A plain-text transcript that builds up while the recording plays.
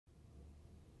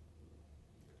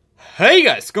Hey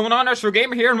guys, what's going on?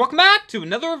 RetroGamer here, and welcome back to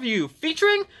another review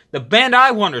featuring the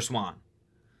Bandai WonderSwan.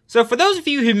 So for those of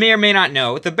you who may or may not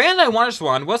know, the Bandai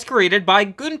WonderSwan was created by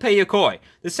Gunpei Yokoi,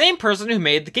 the same person who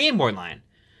made the Game Boy line.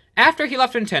 After he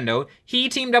left Nintendo, he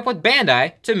teamed up with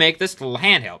Bandai to make this little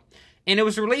handheld, and it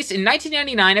was released in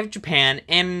 1999 in Japan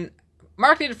and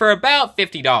marketed for about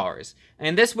 $50.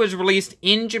 And this was released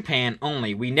in Japan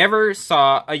only. We never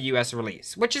saw a US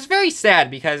release, which is very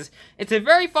sad because it's a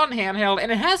very fun handheld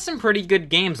and it has some pretty good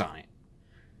games on it.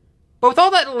 But with all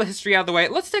that little history out of the way,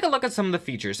 let's take a look at some of the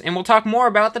features, and we'll talk more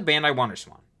about the Bandai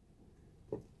WonderSwan.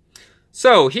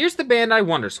 So, here's the Bandai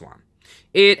WonderSwan.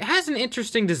 It has an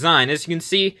interesting design. As you can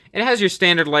see, it has your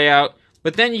standard layout,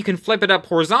 but then you can flip it up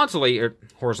horizontally,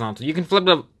 you can flip it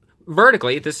up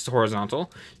vertically. This is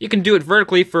horizontal. You can do it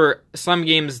vertically for some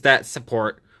games that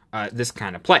support this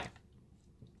kind of play.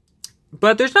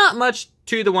 But there's not much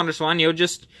to the WonderSwan. You know,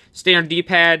 just standard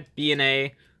D-pad, B and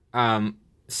A.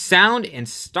 Sound and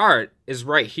start is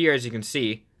right here, as you can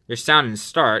see. There's sound and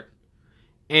start.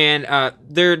 And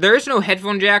there is no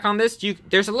headphone jack on this.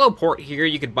 There's a little port here.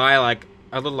 You could buy like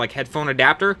a little headphone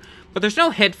adapter, but there's no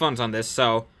headphones on this,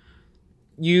 so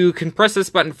you can press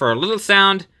this button for a little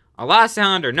sound, a lot of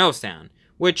sound, or no sound,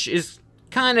 which is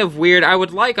kind of weird. I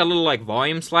would like a little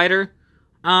volume slider,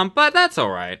 but that's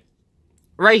alright.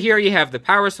 Right here you have the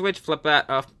power switch, flip that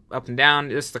up and down.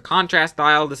 This is the contrast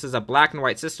dial. This is a black and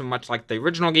white system, much like the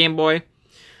original Game Boy.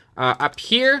 Up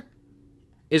here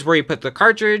is where you put the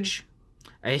cartridge.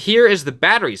 Here is the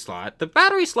battery slot. The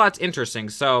battery slot's interesting,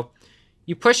 so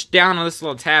you push down on this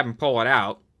little tab and pull it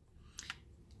out.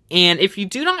 And if you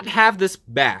do not have this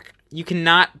back, you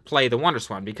cannot play the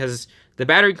WonderSwan because the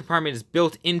battery compartment is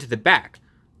built into the back.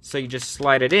 So you just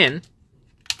slide it in,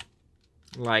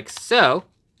 like so,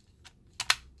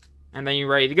 and then you're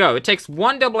ready to go. It takes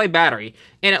one AA battery,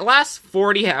 and it lasts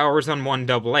 40 hours on one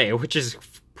AA, which is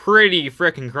pretty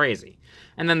freaking crazy.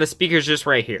 And then the speaker's just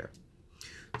right here.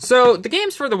 So the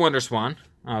games for the WonderSwan,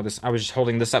 I was just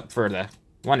holding this up for the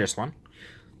WonderSwan.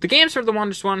 The games for the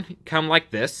WonderSwan come like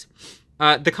this.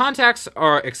 The contacts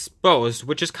are exposed,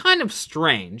 which is kind of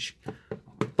strange,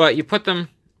 but you put them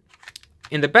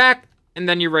in the back, and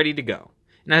then you're ready to go.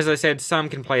 And as I said, some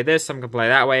can play this, some can play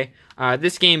that way.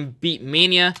 This game, Beat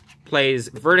Mania, plays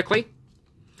vertically.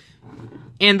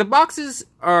 And the boxes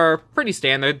are pretty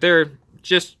standard. They're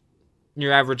just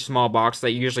your average small box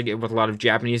that you usually get with a lot of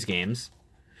Japanese games.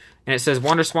 And it says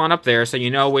WonderSwan up there, so you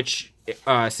know which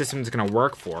system it's going to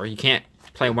work for. You can't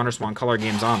play WonderSwan color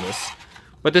games on this.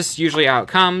 But this is usually how it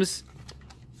comes.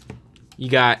 You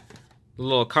got a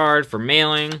little card for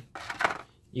mailing.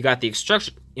 You got the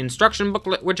instruction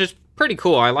booklet, which is pretty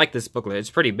cool. I like this booklet.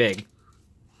 It's pretty big.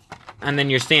 And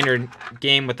then your standard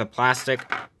game with the plastic.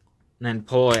 And then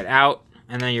pull it out,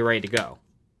 and then you're ready to go.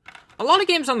 A lot of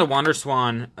games on the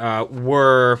WonderSwan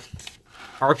were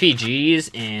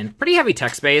RPGs and pretty heavy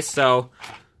text-based, so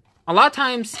a lot of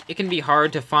times it can be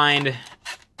hard to find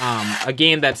a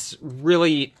game that's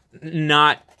really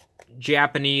not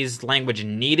Japanese language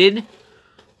needed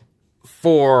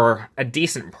for a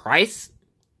decent price.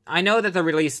 I know that they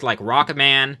released Rocket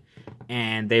Man,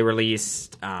 and they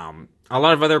released a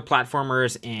lot of other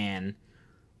platformers and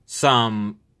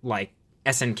some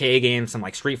SNK games, some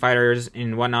Street Fighters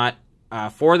and whatnot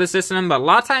for the system, but a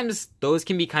lot of times those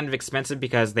can be kind of expensive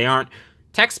because they aren't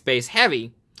text-based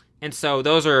heavy, and so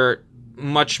those are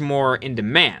much more in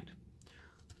demand.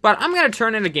 But I'm going to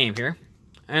turn in a game here,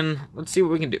 and let's see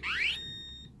what we can do.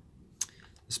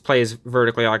 This plays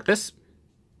vertically like this.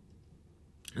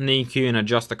 And then you can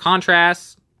adjust the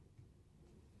contrast.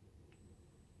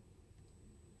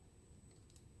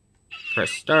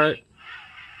 Press start.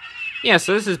 Yeah,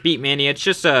 so this is Beat Mania. It's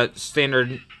just a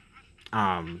standard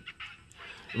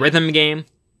rhythm game.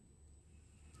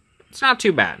 It's not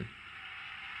too bad.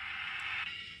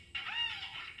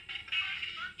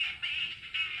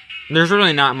 There's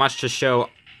really not much to show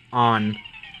on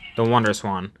the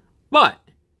WonderSwan, but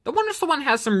the WonderSwan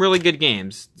has some really good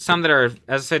games. Some that are,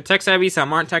 as I said, text-heavy,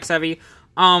 some aren't text-heavy.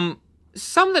 Some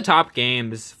of the top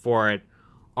games for it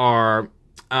are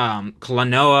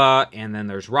Klonoa, and then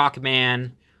there's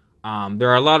Rockman. There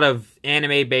are a lot of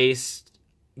anime-based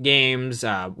games,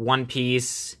 One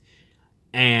Piece,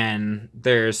 and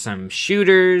there's some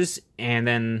shooters, and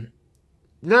then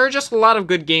there are just a lot of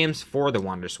good games for the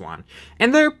WonderSwan.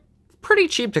 And they're pretty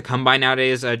cheap to come by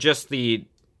nowadays, just the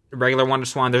regular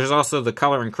WonderSwan. There's also the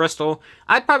Color and Crystal.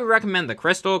 I'd probably recommend the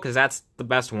Crystal, because that's the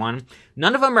best one.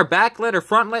 None of them are backlit or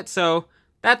frontlit, so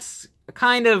that's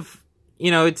kind of,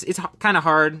 it's kind of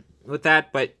hard with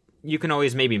that, but you can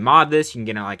always maybe mod this. You can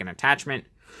get an attachment.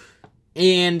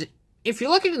 And if you're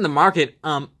looking in the market,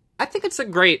 I think it's a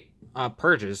great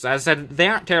purchase. As I said, they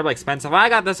aren't terribly expensive. I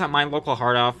got this at my local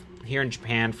hard off here in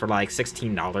Japan for like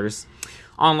 $16.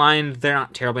 Online, they're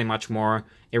not terribly much more.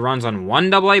 It runs on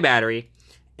one AA battery,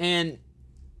 and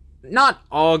not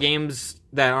all games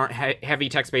that aren't heavy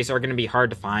text-based are going to be hard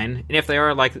to find. And if they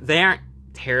are, like, they aren't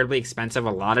terribly expensive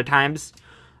a lot of times.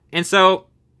 And so,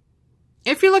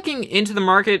 if you're looking into the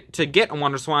market to get a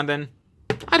WonderSwan, then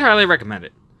I'd highly recommend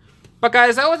it. But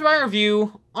guys, that was my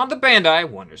review on the Bandai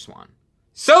WonderSwan.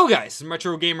 So guys,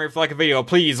 Retro Gamer, if you like a video,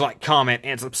 please like, comment,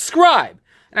 and subscribe.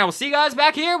 And I will see you guys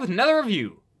back here with another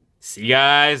review. See you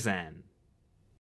guys then.